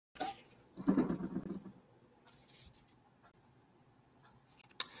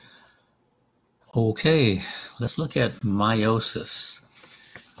Okay, let's look at meiosis.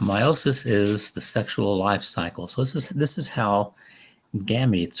 Meiosis is the sexual life cycle. So this is how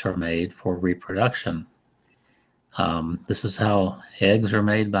gametes are made for reproduction. This is how eggs are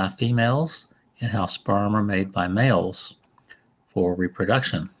made by females and how sperm are made by males for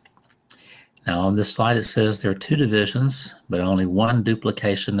reproduction. Now on this slide it says there are two divisions, but only one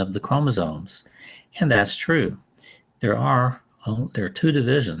duplication of the chromosomes. And that's true. There are two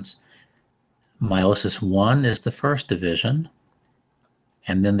divisions. Meiosis 1 is the first division,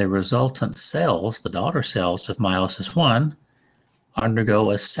 and then the resultant cells, the daughter cells of meiosis 1, undergo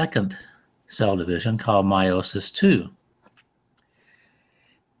a second cell division called meiosis 2.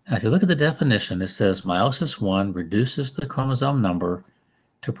 Now, if you look at the definition, it says meiosis 1 reduces the chromosome number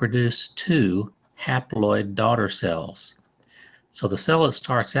to produce 2 haploid daughter cells. So the cell that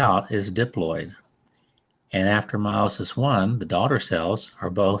starts out is diploid, and after meiosis 1, the daughter cells are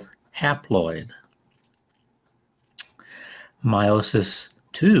both haploid. Meiosis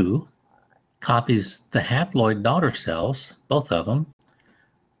 2 copies the haploid daughter cells, both of them,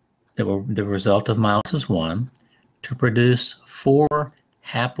 that were the result of meiosis 1, to produce 4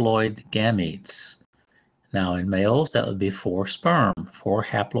 haploid gametes. Now in males, that would be 4 sperm, 4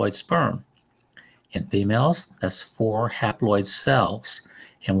 haploid sperm. In females, that's 4 haploid cells.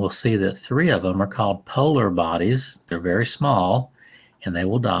 And we'll see that 3 of them are called polar bodies. They're very small, and they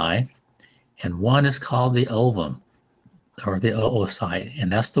will die. And 1 is called the ovum, or the oocyte,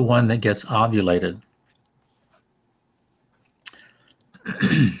 and that's the one that gets ovulated.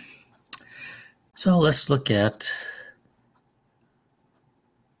 So let's look at,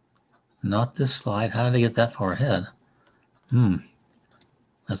 not this slide. How did I get that far ahead?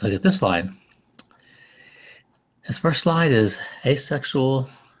 Let's look at this slide. This first slide is asexual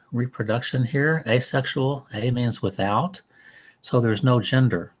reproduction here. Asexual, A means without, so there's no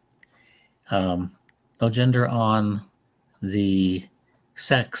gender. No gender on the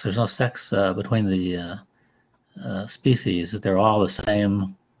sex. There's no sex between the species. They're all the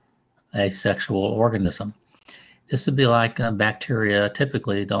same asexual organism. This would be like bacteria.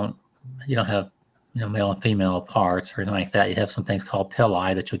 Typically, you don't have male and female parts or anything like that. You have some things called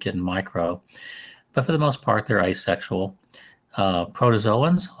pili that you'll get in micro, but for the most part, they're asexual.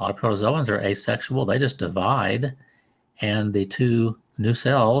 Protozoans, a lot of protozoans are asexual. They just divide, and the 2 new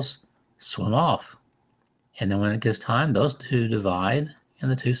cells swim off. And then when it gets time, those 2 divide and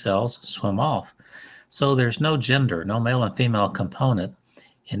the 2 cells swim off. So there's no gender, no male and female component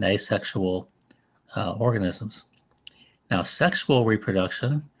in asexual organisms. Now, sexual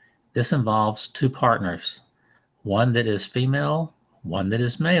reproduction, this involves 2 partners, one that is female, one that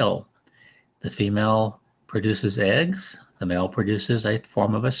is male. The female produces eggs, the male produces a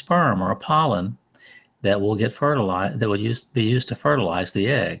form of a sperm or a pollen that will get fertilized, that will be used to fertilize the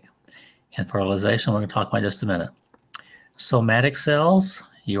egg. And fertilization, we're going to talk about in just a minute. Somatic cells,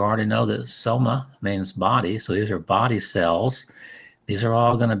 you already know that soma means body, so these are body cells. These are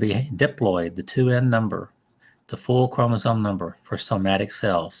all going to be diploid, the 2n number, the full chromosome number for somatic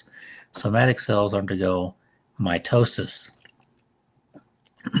cells. Somatic cells undergo mitosis.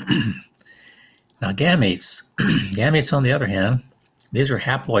 Now gametes. Gametes, on the other hand, these are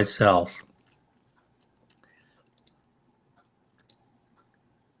haploid cells.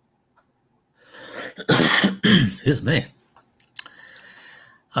 Excuse me.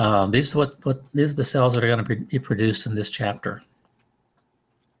 These are the cells that are going to be produced in this chapter.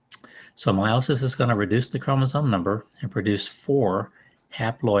 So meiosis is going to reduce the chromosome number and produce 4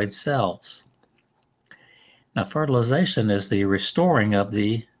 haploid cells. Now fertilization is the restoring of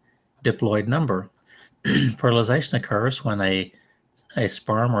the diploid number. Fertilization occurs when a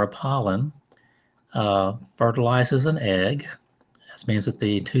sperm or a pollen fertilizes an egg. This means that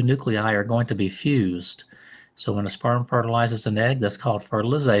the 2 nuclei are going to be fused. So when a sperm fertilizes an egg, that's called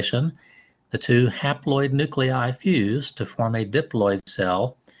fertilization. The 2 haploid nuclei fuse to form a diploid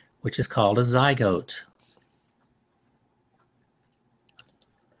cell, which is called a zygote.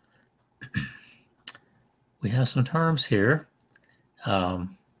 We have some terms here.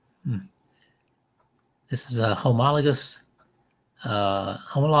 This is a homologs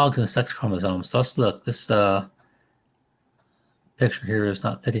and sex chromosomes. So let's look. This picture here is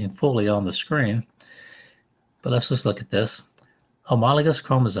not fitting fully on the screen, but let's just look at this. Homologous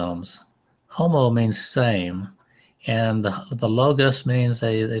chromosomes. Homo means same, and the logos means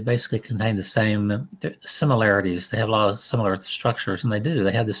they basically contain the same similarities. They have a lot of similar structures, and they do.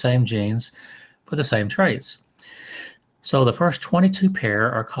 They have the same genes for the same traits. So the first 22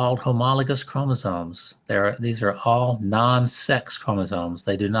 pair are called homologous chromosomes. These are all non-sex chromosomes.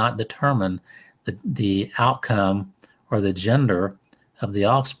 They do not determine the outcome or the gender of the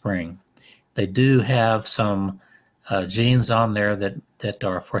offspring. They do have some genes on there that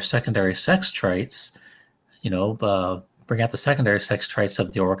are for secondary sex traits, bring out the secondary sex traits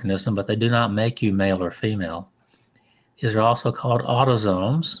of the organism, but they do not make you male or female. These are also called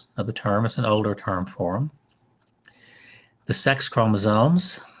autosomes. Another term, it's an older term for them. The sex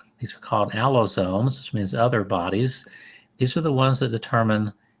chromosomes, these are called allosomes, which means other bodies. These are the ones that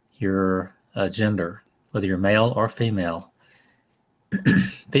determine your gender, whether you're male or female.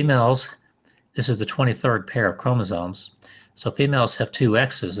 Females, this is the 23rd pair of chromosomes. So females have two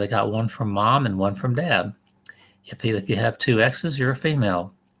X's. They got one from mom and one from dad. If you have two X's, you're a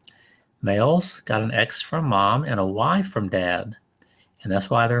female. Males got an X from mom and a Y from dad. And that's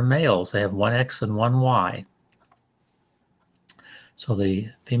why they're males. They have one X and one Y. So the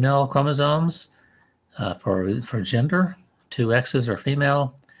female chromosomes for gender, two X's are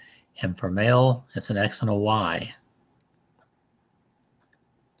female, and for male, it's an X and a Y.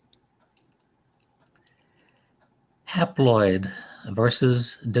 Haploid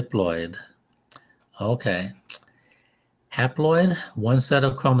versus diploid. Okay. Haploid, one set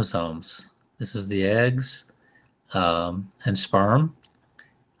of chromosomes. This is the eggs and sperm.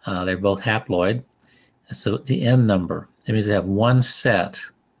 They're both haploid. So the N number, it means they have one set.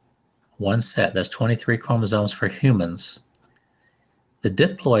 That's 23 chromosomes for humans. The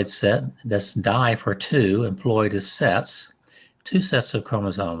diploid set, that's di for two, employed as sets, two sets of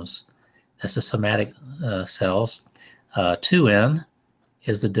chromosomes. That's the somatic cells. 2N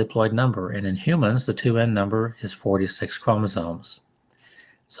is the diploid number, and in humans, the 2N number is 46 chromosomes.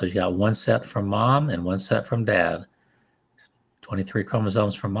 So you got one set from mom and one set from dad. 23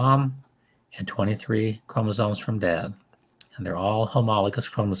 chromosomes from mom and 23 chromosomes from dad. And they're all homologous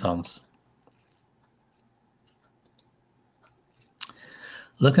chromosomes.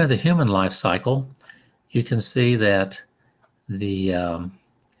 Looking at the human life cycle, you can see that it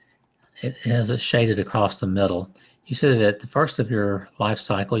has it shaded across the middle. You see that at the first of your life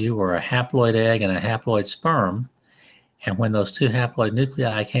cycle, you were a haploid egg and a haploid sperm. And when those two haploid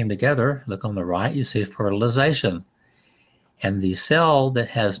nuclei came together, look on the right, you see fertilization. And the cell that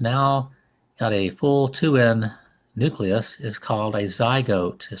has now got a full 2N nucleus is called a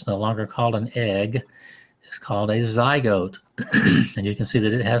zygote. It's no longer called an egg. It's called a zygote. And you can see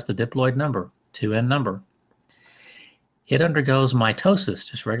that it has the diploid number, 2N number. It undergoes mitosis,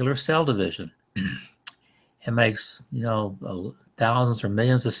 just regular cell division. It makes, thousands or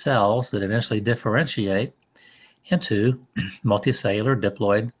millions of cells that eventually differentiate into multicellular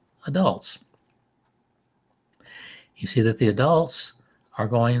diploid adults. You see that the adults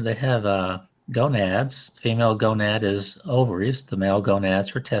they have gonads. The female gonad is ovaries, the male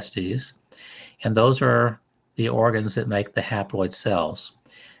gonads are testes, and those are the organs that make the haploid cells.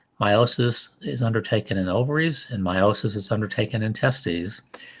 Meiosis is undertaken in ovaries, and meiosis is undertaken in testes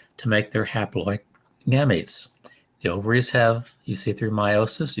to make their haploid gametes. The ovaries have, you see through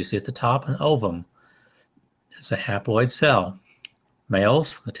meiosis, you see at the top, an ovum. It's a haploid cell.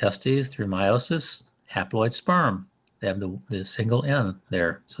 Males, the testes, through meiosis, haploid sperm. They have the single N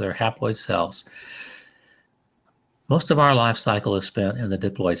there, so they're haploid cells. Most of our life cycle is spent in the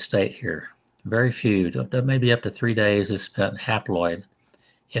diploid state here. Very few, maybe up to 3 days is spent haploid,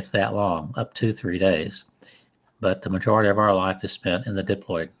 if that long, up to 3 days. But the majority of our life is spent in the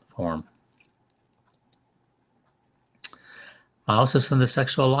diploid form. Meiosis in the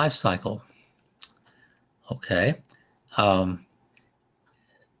sexual life cycle. Okay.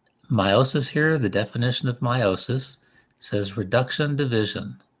 Meiosis here, the definition of meiosis says reduction,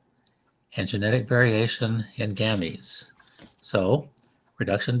 division, and genetic variation in gametes. So,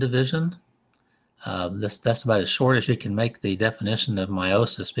 reduction, division, that's about as short as you can make the definition of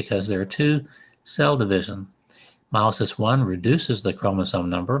meiosis, because there are two cell division. Meiosis 1 reduces the chromosome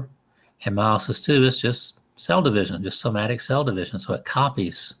number, and meiosis 2 is just cell division, just somatic cell division, so it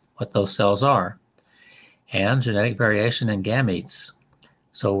copies what those cells are. And genetic variation in gametes.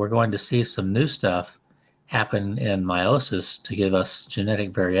 So we're going to see some new stuff happen in meiosis to give us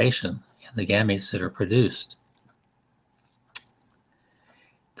genetic variation in the gametes that are produced.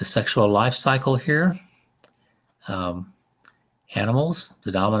 The sexual life cycle here, animals,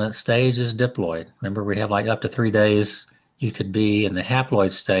 the dominant stage is diploid. Remember, we have like up to 3 days you could be in the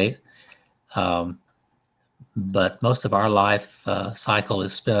haploid state, but most of our life cycle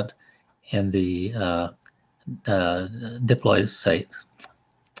is spent in the diploid state.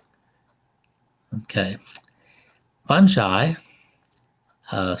 Okay. Fungi,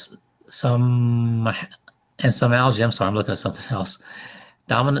 some algae, I'm sorry, I'm looking at something else.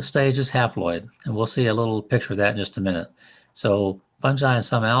 Dominant stage is haploid, and we'll see a little picture of that in just a minute. So fungi and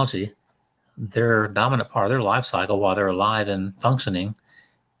some algae, their dominant part of their life cycle while they're alive and functioning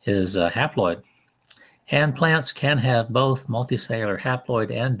is haploid. And plants can have both multicellular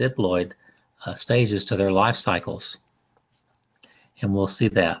haploid and diploid stages to their life cycles. And we'll see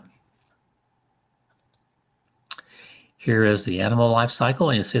that. Here is the animal life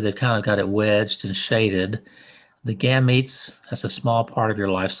cycle, and you see they've kind of got it wedged and shaded. The gametes, that's a small part of your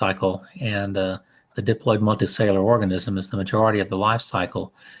life cycle, and the diploid multicellular organism is the majority of the life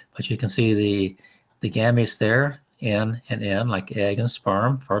cycle. But you can see the gametes there, N and N, like egg and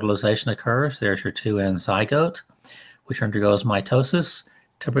sperm. Fertilization occurs. There's your 2N zygote, which undergoes mitosis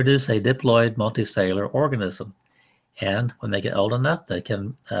to produce a diploid multicellular organism. And when they get old enough, they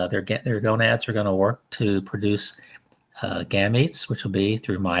can their gonads are going to work to produce gametes, which will be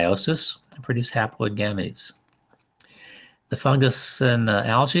through meiosis, and produce haploid gametes. The fungus and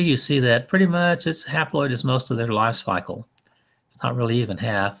algae, you see that pretty much it's haploid is most of their life cycle. It's not really even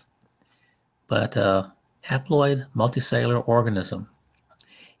half, but haploid multicellular organism.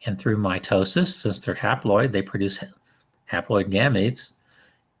 And through mitosis, since they're haploid, they produce haploid gametes,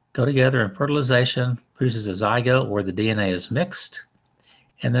 go together in fertilization, produces a zygote where the DNA is mixed,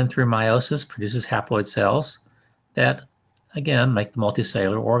 and then through meiosis produces haploid cells that, again, make the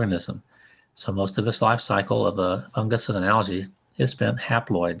multicellular organism. So most of its life cycle of a fungus and an algae is spent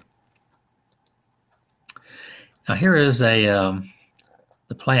haploid. Now here is the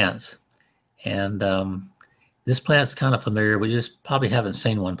plants, and this plant's kind of familiar. We just probably haven't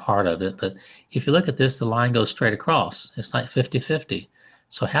seen one part of it, but if you look at this, the line goes straight across. It's like 50-50.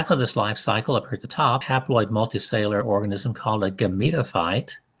 So half of its life cycle up here at the top, haploid multicellular organism called a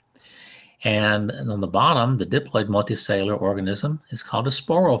gametophyte, and on the bottom, the diploid multicellular organism is called a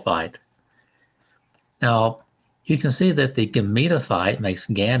sporophyte. Now, you can see that the gametophyte makes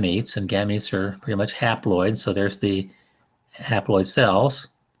gametes, and gametes are pretty much haploid, so there's the haploid cells,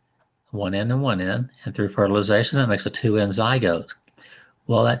 one end and one end, and through fertilization that makes a 2N zygote.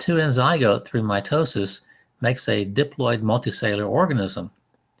 Well, that 2N zygote through mitosis makes a diploid multicellular organism,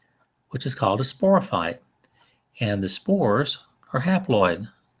 which is called a sporophyte, and the spores are haploid.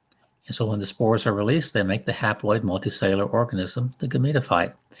 And so when the spores are released, they make the haploid multicellular organism, the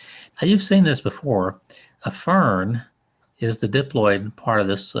gametophyte. Now you've seen this before. A fern is the diploid part of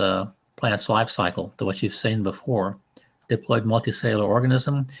this plant's life cycle, to what you've seen before. Diploid multicellular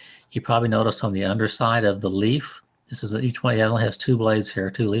organism. You probably noticed on the underside of the leaf, this is each one, it only has 2 blades here,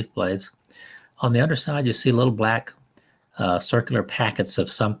 2 leaf blades. On the underside, you see little black circular packets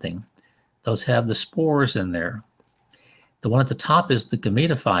of something. Those have the spores in there. The one at the top is the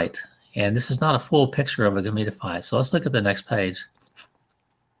gametophyte, and this is not a full picture of a gametophyte. So let's look at the next page.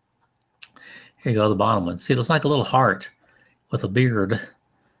 Here you go, the bottom one. See, it looks like a little heart with a beard.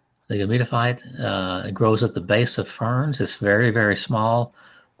 The gametophyte it grows at the base of ferns. It's very, very small,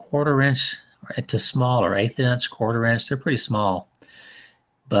 1/4 inch to smaller, 1/8 inch, 1/4 inch. They're pretty small.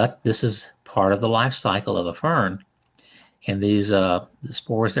 But this is part of the life cycle of a fern. And these the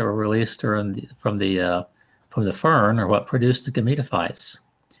spores that were released from the fern are what produce the gametophytes.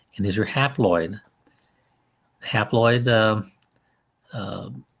 And these are haploid. Haploid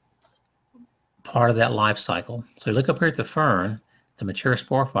part of that life cycle. So you look up here at the fern, the mature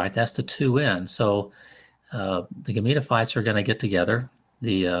sporophyte, that's the 2N. So the gametophytes are going to get together,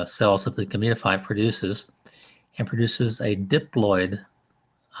 the cells that the gametophyte produces, and produces a diploid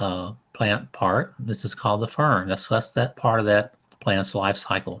plant part. This is called the fern. That's that part of that plant's life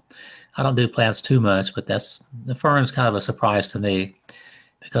cycle. I don't do plants too much, but the fern's kind of a surprise to me,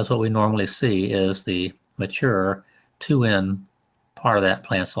 because what we normally see is the mature 2N part of that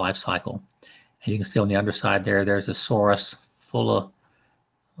plant's life cycle. And you can see on the underside there's a sorus full of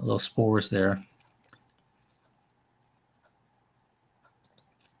little spores there.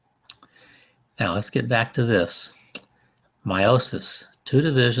 Now let's get back to this. Meiosis, 2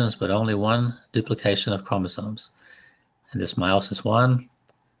 divisions but only 1 duplication of chromosomes. And this meiosis 1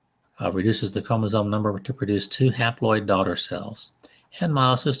 reduces the chromosome number to produce 2 haploid daughter cells. And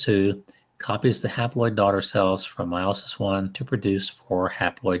meiosis 2 copies the haploid daughter cells from meiosis 1 to produce 4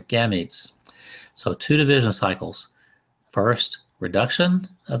 haploid gametes. So 2 division cycles. First, reduction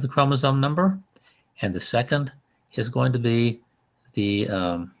of the chromosome number, and the second is going to be the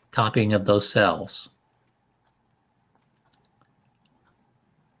copying of those cells.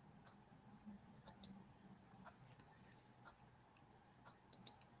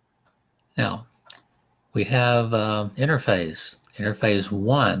 Now, we have interphase. Interphase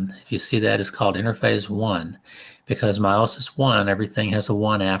 1, if you see that, is called interphase 1 because meiosis 1, everything has a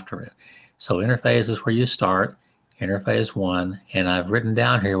 1 after it. So interphase is where you start, interphase 1, and I've written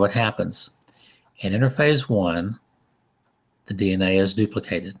down here what happens. In interphase 1, the DNA is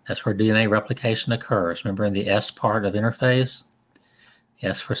duplicated. That's where DNA replication occurs. Remember in the S part of interphase?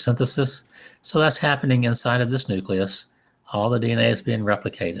 S for synthesis. So that's happening inside of this nucleus. All the DNA is being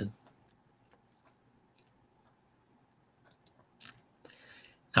replicated.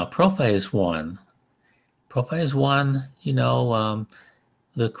 Now prophase 1. Prophase 1,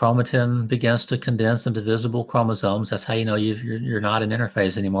 the chromatin begins to condense into visible chromosomes. That's how you know you're not in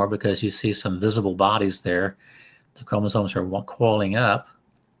interphase anymore, because you see some visible bodies there. The chromosomes are coiling up.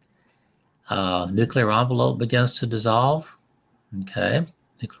 Nuclear envelope begins to dissolve. Okay,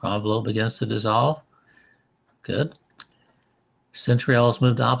 nuclear envelope begins to dissolve. Good. Centrioles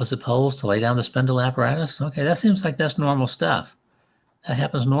move to opposite poles to lay down the spindle apparatus. Okay, that seems like that's normal stuff. That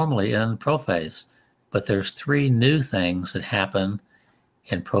happens normally in prophase. But there's 3 new things that happen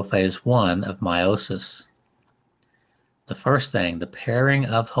in prophase 1 of meiosis. The first thing, the pairing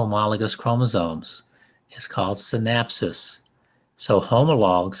of homologous chromosomes, is called synapsis. So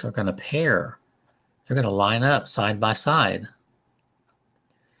homologs are going to pair. They're going to line up side by side.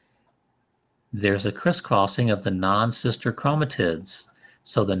 There's a crisscrossing of the non-sister chromatids.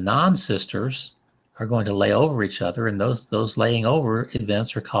 So the non-sisters are going to lay over each other, and those laying over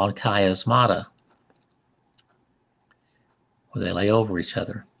events are called chiasmata, where they lay over each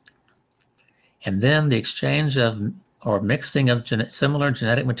other. And then the exchange of or mixing of similar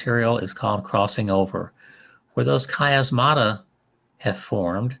genetic material is called crossing over. Where those chiasmata have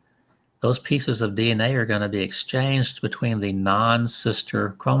formed, those pieces of DNA are going to be exchanged between the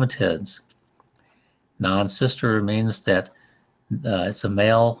non-sister chromatids. Non-sister means that it's a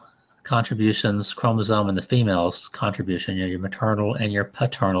male contributions chromosome and the female's contribution, your maternal and your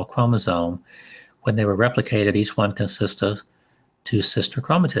paternal chromosome. When they were replicated, each one consists of 2 sister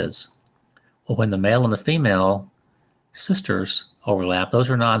chromatids. Well, when the male and the female sisters overlap,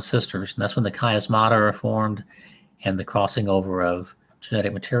 those are non-sisters, and that's when the chiasmata are formed and the crossing over of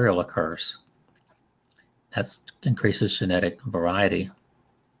genetic material occurs. That increases genetic variety.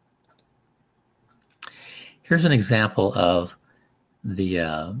 Here's an example of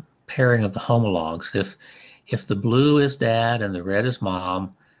the pairing of the homologs. If the blue is dad and the red is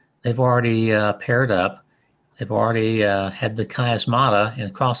mom, they've already paired up. They've already had the chiasmata,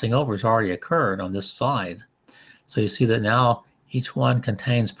 and crossing over has already occurred on this slide. So you see that now each one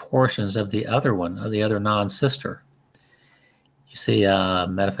contains portions of the other one, of the other non-sister. You see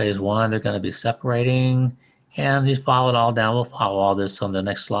metaphase 1, they're going to be separating, and you follow it all down. We'll follow all this on the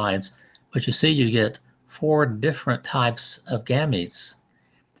next slides. But you see you get 4 different types of gametes.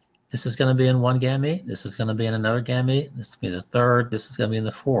 This is going to be in one gamete, this is going to be in another gamete, this is going to be the third, this is going to be in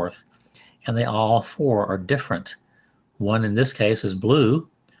the fourth. And they all 4 are different. One in this case is blue,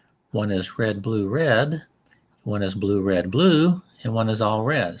 one is red, blue, red, one is blue, red, blue, and one is all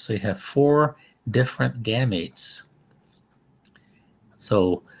red. So you have 4 different gametes.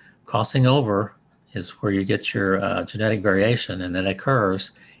 So crossing over is where you get your genetic variation, and that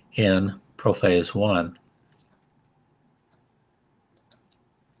occurs in prophase 1.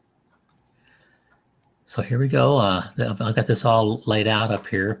 So here we go. I've got this all laid out up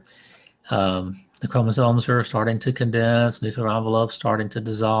here. The chromosomes are starting to condense, nuclear envelopes starting to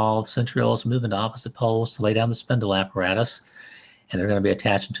dissolve, centrioles moving to opposite poles to lay down the spindle apparatus, and they're going to be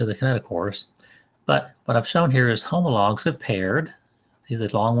attaching to the kinetochores. But what I've shown here is homologs have paired. The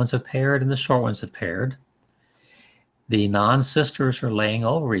long ones have paired and the short ones have paired. The non-sisters are laying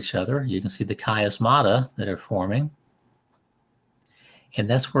over each other. You can see the chiasmata that are forming. And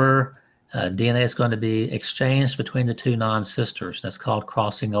that's where DNA is going to be exchanged between the 2 non-sisters. That's called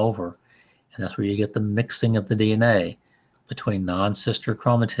crossing over. And that's where you get the mixing of the DNA between non-sister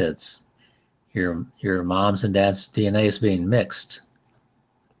chromatids. Your mom's and dad's DNA is being mixed.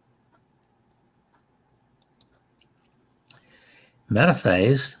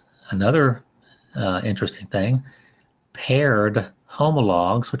 Metaphase, another interesting thing, paired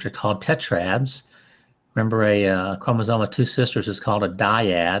homologs, which are called tetrads. Remember, a chromosome of 2 sisters is called a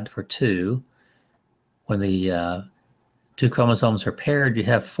dyad for 2. When the 2 chromosomes are paired, you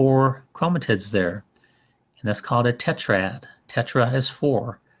have 4 chromatids there, and that's called a tetrad. Tetra is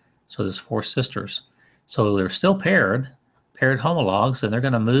 4, so there's 4 sisters. So they're still paired homologs, and they're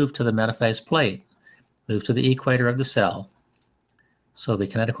going to move to the metaphase plate, move to the equator of the cell. So the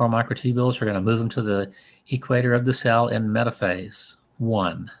kinetochore microtubules are going to move them to the equator of the cell in metaphase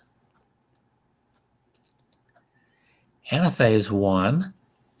 1. Anaphase 1,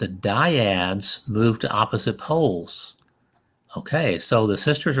 the dyads move to opposite poles. Okay, so the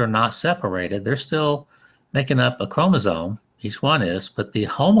sisters are not separated. They're still making up a chromosome, each one is, but the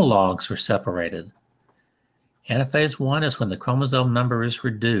homologs are separated. Anaphase 1 is when the chromosome number is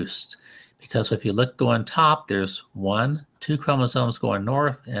reduced, because if you look going top, there's 1, 2 chromosomes going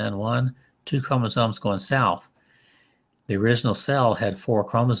north, and 1, 2 chromosomes going south. the original cell had 4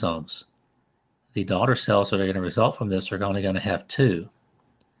 chromosomes. The daughter cells that are going to result from this are only going to have 2.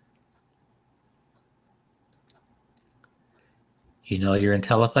 You know you're in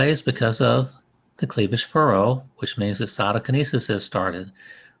telophase because of the cleavage furrow, which means that cytokinesis has started.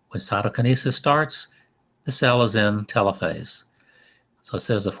 When cytokinesis starts, the cell is in telophase. So it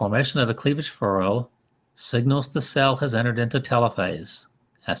says the formation of a cleavage furrow signals the cell has entered into telophase.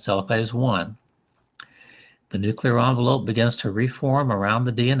 That's telophase 1. The nuclear envelope begins to reform around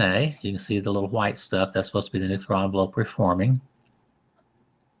the DNA. You can see the little white stuff. That's supposed to be the nuclear envelope reforming.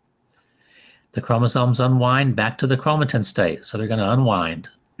 The chromosomes unwind back to the chromatin state, so they're going to unwind.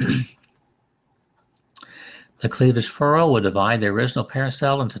 The cleavage furrow will divide the original parent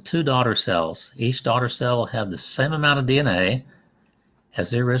cell into 2 daughter cells. Each daughter cell will have the same amount of DNA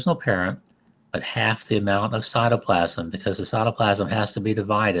as the original parent, but half the amount of cytoplasm, because the cytoplasm has to be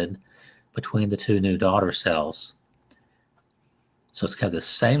divided between the 2 new daughter cells. So it's got the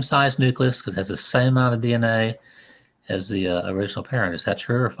same size nucleus because it has the same amount of DNA as the original parent. Is that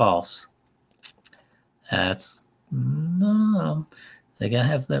true or false? That's no. They gotta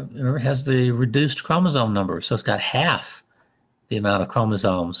have the, remember, it has the reduced chromosome number, so it's got half the amount of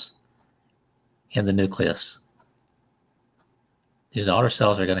chromosomes in the nucleus. These daughter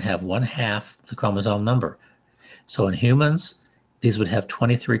cells are going to have 1/2 the chromosome number. So in humans, these would have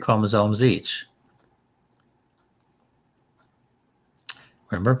 23 chromosomes each.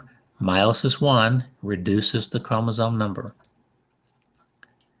 Remember, meiosis 1 reduces the chromosome number.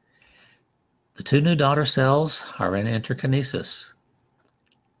 The 2 new daughter cells are in interkinesis.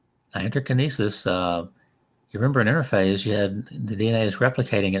 Now, interkinesis, you remember in interphase, you had the DNA is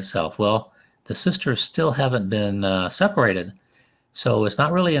replicating itself. Well, the sisters still haven't been separated, so it's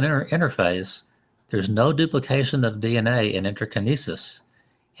not really an interphase. There's no duplication of DNA in interkinesis.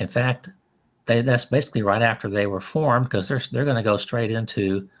 In fact, that's basically right after they were formed, because they're going to go straight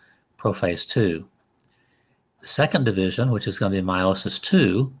into prophase 2. The second division, which is going to be meiosis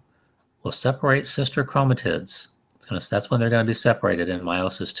 2, will separate sister chromatids. That's when they're going to be separated in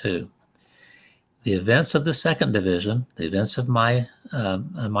meiosis 2. The events of the second division, the events of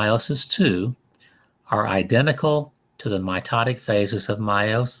meiosis 2, are identical to the mitotic phases of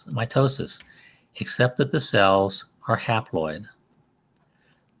mitosis, except that the cells are haploid.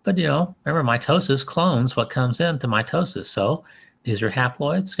 But you know, remember, mitosis clones what comes into mitosis. So these are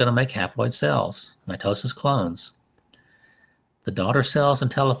haploids, going to make haploid cells. Mitosis clones. The daughter cells in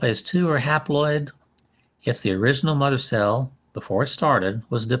telophase 2 are haploid if the original mother cell, before it started,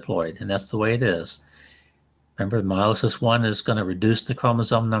 was diploid, and that's the way it is. Remember, meiosis 1 is going to reduce the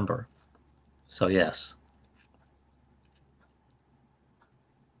chromosome number. So yes.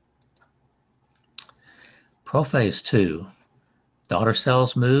 Prophase 2. Daughter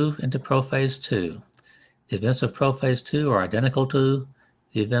cells move into prophase 2. The events of prophase 2 are identical to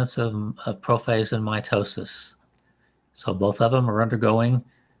the events of prophase and mitosis. So both of them are undergoing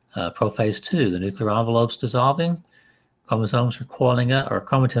prophase 2. The nuclear envelope's dissolving, chromosomes are coiling up, or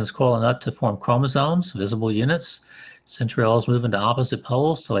chromatins coiling up to form chromosomes, visible units. Centrioles move into opposite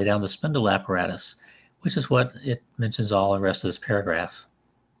poles to lay down the spindle apparatus, which is what it mentions all the rest of this paragraph.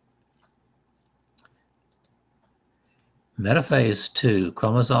 Metaphase 2,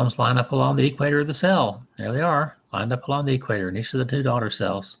 chromosomes line up along the equator of the cell. There they are, lined up along the equator in each of the 2 daughter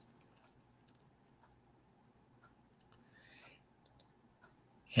cells.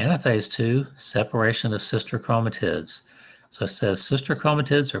 Anaphase 2, separation of sister chromatids. So it says sister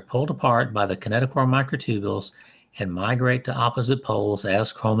chromatids are pulled apart by the kinetochore microtubules and migrate to opposite poles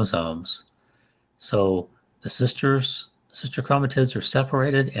as chromosomes. So the sister chromatids are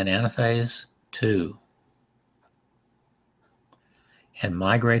separated in anaphase 2 and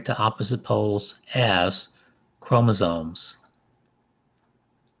migrate to opposite poles as chromosomes.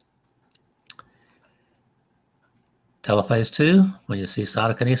 Telophase 2, when you see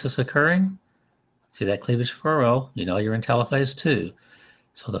cytokinesis occurring, see that cleavage furrow, you know you're in telophase 2.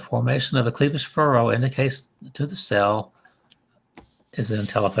 So the formation of a cleavage furrow indicates to the cell is in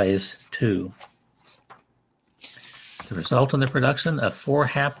telophase 2. The result in the production of 4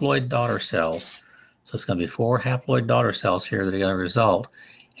 haploid daughter cells. So it's going to be 4 haploid daughter cells here that are going to result.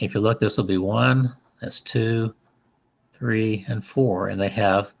 And if you look, this will be 1, that's 2, 3, and 4, and they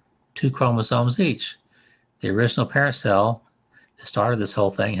have 2 chromosomes each. The original parent cell that started this whole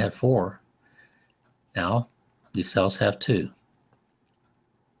thing had 4. Now, these cells have 2.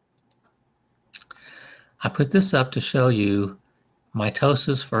 I put this up to show you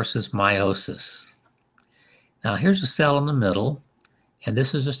mitosis versus meiosis. Now, here's a cell in the middle, and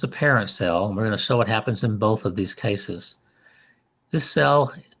this is just a parent cell, and we're going to show what happens in both of these cases. This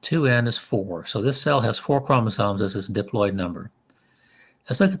cell 2n is 4. So this cell has 4 chromosomes as its diploid number.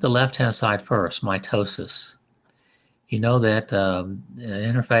 Let's look at the left-hand side first, mitosis. You know that in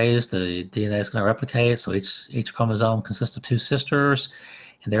interphase, the DNA is going to replicate, so each chromosome consists of 2 sisters.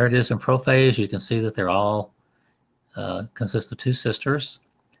 And there it is in prophase. You can see that they're all consist of 2 sisters.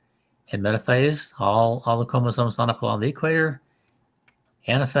 In metaphase, all the chromosomes line up along the equator.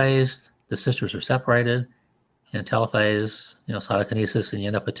 Anaphase, the sisters are separated. In telophase, cytokinesis, and you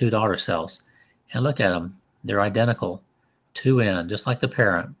end up with 2 daughter cells. And look at them. They're identical. 2n, just like the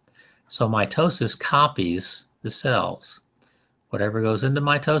parent. So mitosis copies the cells. Whatever goes into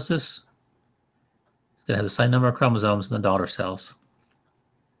mitosis, it's going to have the same number of chromosomes in the daughter cells.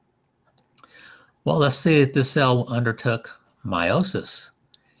 Well, let's see if this cell undertook meiosis.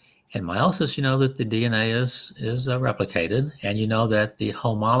 In meiosis, you know that the DNA is replicated, and you know that the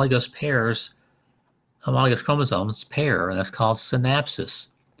homologous chromosomes pair, and that's called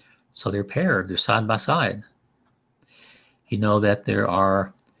synapsis. So they're paired, they're side by side. You know that there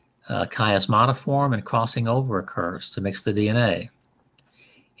are chiasmata form and crossing over occurs to mix the DNA.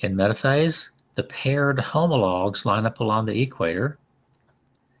 In metaphase, the paired homologs line up along the equator.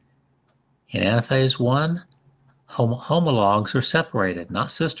 In anaphase 1, homologs are separated,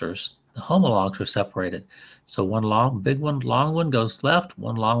 not sisters. The homologs are separated. So one long one goes left,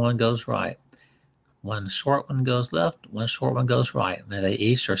 one long one goes right. One short one goes left, one short one goes right. And they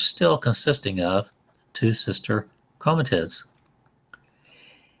each are still consisting of 2 sister chromatids.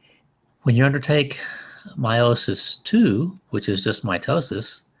 When you undertake meiosis 2, which is just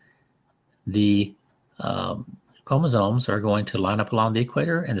mitosis, the chromosomes are going to line up along the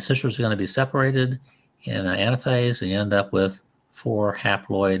equator, and the sisters are going to be separated in anaphase, and you end up with 4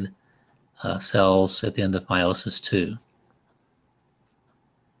 haploid cells at the end of meiosis 2.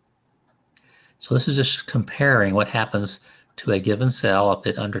 So this is just comparing what happens to a given cell if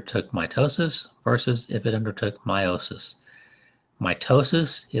it undertook mitosis versus if it undertook meiosis.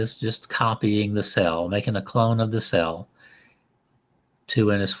 Mitosis is just copying the cell, making a clone of the cell.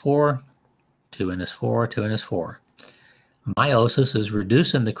 2n is 4, 2n is 4, 2n is 4. Meiosis is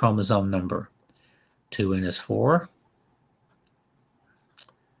reducing the chromosome number. 2n is 4.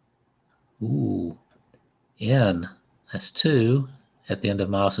 N, that's 2 at the end of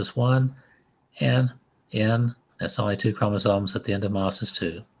meiosis 1. And N, that's only 2 chromosomes at the end of meiosis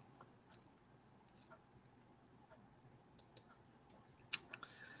 2.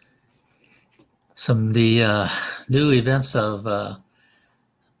 Some of the new events of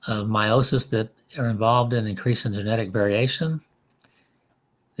meiosis that are involved in increasing genetic variation,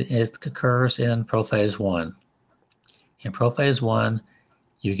 it occurs in prophase 1. In prophase 1,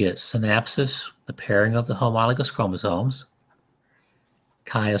 you get synapsis, the pairing of the homologous chromosomes,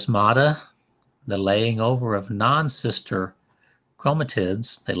 chiasmata, the laying over of non-sister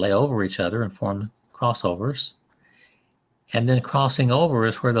chromatids. They lay over each other and form crossovers. And then crossing over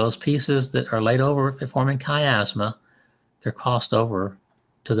is where those pieces that are laid over forming chiasma, they're crossed over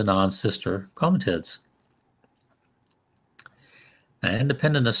to the non-sister chromatids. Now,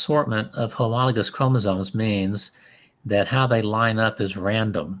 independent assortment of homologous chromosomes means that how they line up is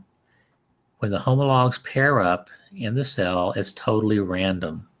random. When the homologs pair up in the cell, it's totally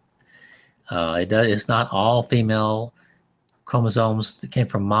random. It's not all female chromosomes that came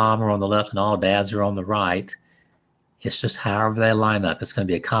from mom are on the left and all dads are on the right. It's just however they line up. It's going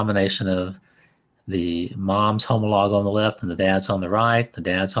to be a combination of the mom's homolog on the left and the dad's on the right, the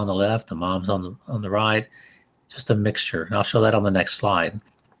dad's on the left, the mom's on the right, just a mixture. And I'll show that on the next slide.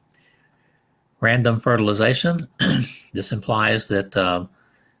 Random fertilization. This implies that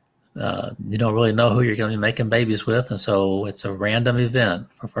you don't really know who you're going to be making babies with, and so it's a random event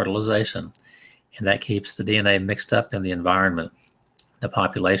for fertilization. And that keeps the DNA mixed up in the environment, the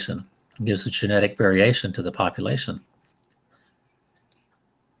population. It gives a genetic variation to the population.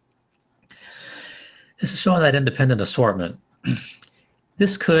 This is showing that independent assortment.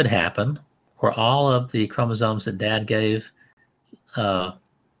 This could happen where all of the chromosomes that dad gave to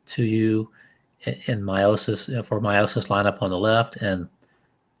you in meiosis, for meiosis, line up on the left, and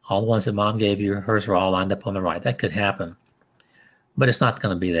all the ones that mom gave you, hers are all lined up on the right. That could happen. But it's not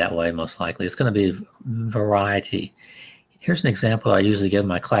going to be that way, most likely. It's going to be variety. Here's an example I usually give in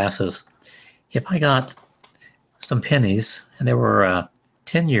my classes. If I got some pennies, and there were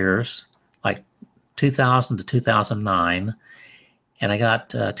 10 years, like 2000 to 2009, and I got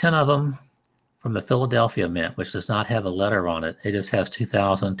 10 of them from the Philadelphia Mint, which does not have a letter on it. It just has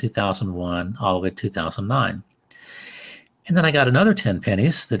 2000, 2001, all the way to 2009. And then I got another 10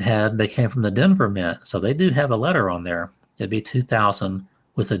 pennies that they came from the Denver Mint, so they do have a letter on there. It'd be 2000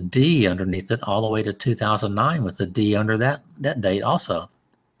 with a D underneath it all the way to 2009 with a D under that date also.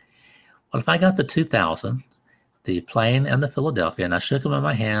 Well, if I got the 2000, the plain and the Philadelphia, and I shook them in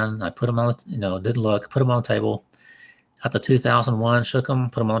my hand, I put them on, didn't look, put them on the table, got the 2001, shook them,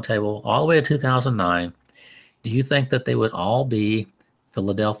 put them on the table, all the way to 2009, do you think that they would all be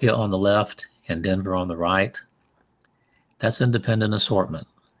Philadelphia on the left and Denver on the right? That's independent assortment.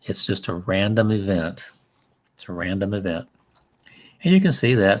 It's just a random event. It's a random event. And you can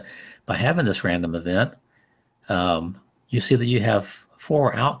see that by having this random event, you see that you have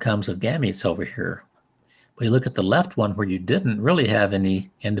 4 outcomes of gametes over here. But you look at the left one where you didn't really have any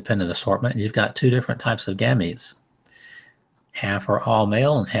independent assortment, and you've got 2 different types of gametes. Half are all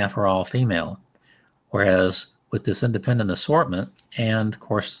male and half are all female. Whereas with this independent assortment and, of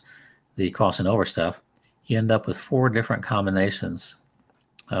course, the crossing over stuff, you end up with 4 different combinations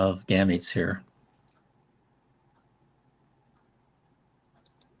of gametes here.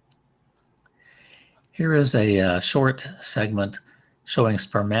 Here is a short segment showing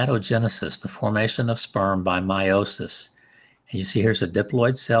spermatogenesis, the formation of sperm by meiosis. And you see here's a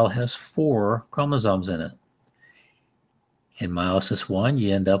diploid cell, has 4 chromosomes in it. In meiosis 1,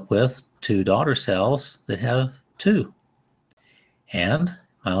 you end up with 2 daughter cells that have 2. And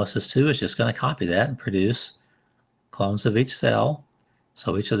meiosis 2 is just going to copy that and produce clones of each cell.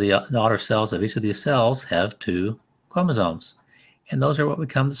 So each of the daughter cells of each of these cells have 2 chromosomes. And those are what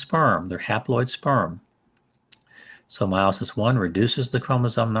become the sperm. They're haploid sperm. So meiosis 1 reduces the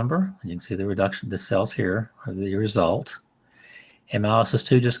chromosome number. And you can see the reduction of the cells here are the result. And meiosis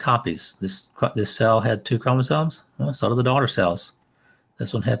 2 just copies. This cell had 2 chromosomes, well, so do the daughter cells.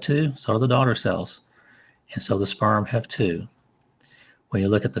 This one had 2, so do the daughter cells. And so the sperm have 2. When you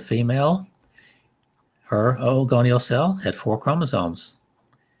look at the female, her oogonial cell had 4 chromosomes.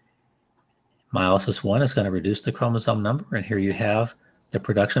 Meiosis 1 is going to reduce the chromosome number, and here you have the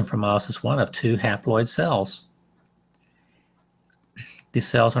production from meiosis 1 of 2 haploid cells. These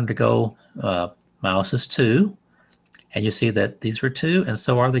cells undergo meiosis 2, and you see that these are 2, and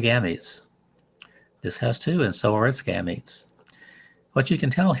so are the gametes. This has 2, and so are its gametes. What you can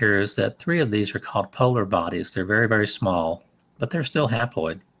tell here is that 3 of these are called polar bodies. They're very, very small, but they're still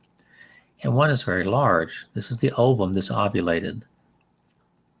haploid. And 1 is very large. This is the ovum that's ovulated.